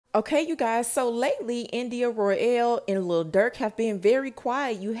Okay, you guys, so lately India Royale and Lil Durk have been very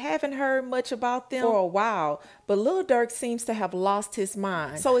quiet. You haven't heard much about them for a while, but Lil Durk seems to have lost his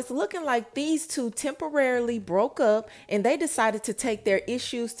mind. So it's looking like these two temporarily broke up and they decided to take their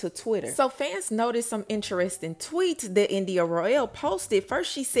issues to Twitter. So fans noticed some interesting tweets that India Royale posted.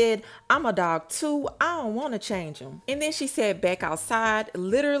 First she said, "I'm a dog too, I don't want to change them." And then she said, "Back outside,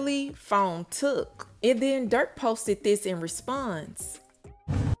 literally phone took." And then Durk posted this in response.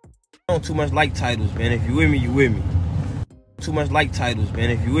 Don't too much like titles, man. If you with me, you with me. Too much like titles, man.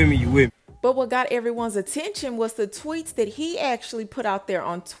 If you with me, you with me. But what got everyone's attention was the tweets that he actually put out there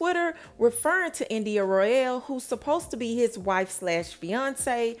on Twitter referring to India Royale, who's supposed to be his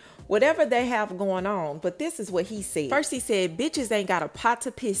wife/fiance, whatever they have going on. But this is what he said. First he said, "Bitches ain't got a pot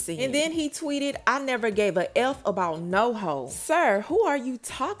to piss in." And then he tweeted, "I never gave a F about no hoe." Sir, who are you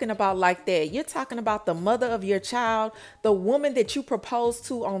talking about like that? You're talking about the mother of your child, the woman that you proposed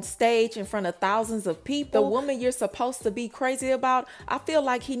to on stage in front of thousands of people, the woman you're supposed to be crazy about. I feel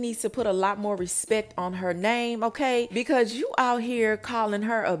like he needs to put a lot more respect on her name, okay? Because you out here calling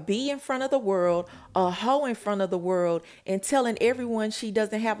her a B in front of the world, a hoe in front of the world, and telling everyone she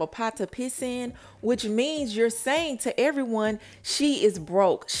doesn't have a pot to piss in, which means you're saying to everyone she is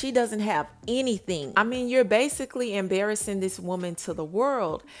broke. She doesn't have anything. I mean, you're basically embarrassing this woman to the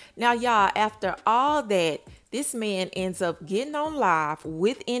world. Now, y'all, after all that, this man ends up getting on live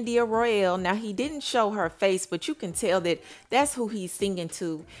with India Royale. Now, he didn't show her face, but you can tell that that's who he's singing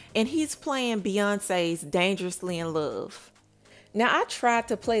to. And he's playing Beyonce's Dangerously in Love. Now, I tried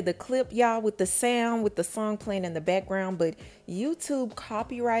to play the clip, y'all, with the sound, with the song playing in the background, but YouTube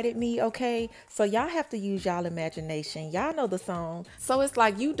copyrighted me, okay? So y'all have to use y'all imagination. Y'all know the song. So it's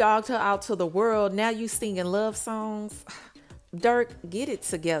like you dogged her out to the world. Now you singing love songs. Durk, get it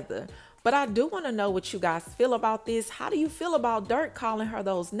together. But I do want to know what you guys feel about this. How do you feel about Durk calling her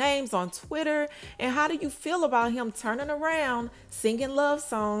those names on Twitter? And how do you feel about him turning around, singing love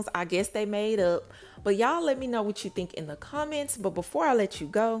songs I guess they made up? But y'all let me know what you think in the comments. But before I let you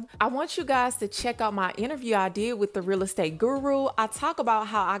go, I want you guys to check out my interview I did with the real estate guru. I talk about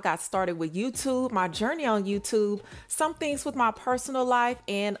how I got started with YouTube, my journey on YouTube, some things with my personal life,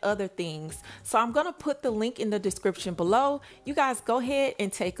 and other things. So I'm going to put the link in the description below. You guys go ahead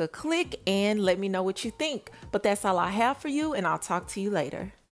and take a click and let me know what you think. But that's all I have for you, and I'll talk to you later.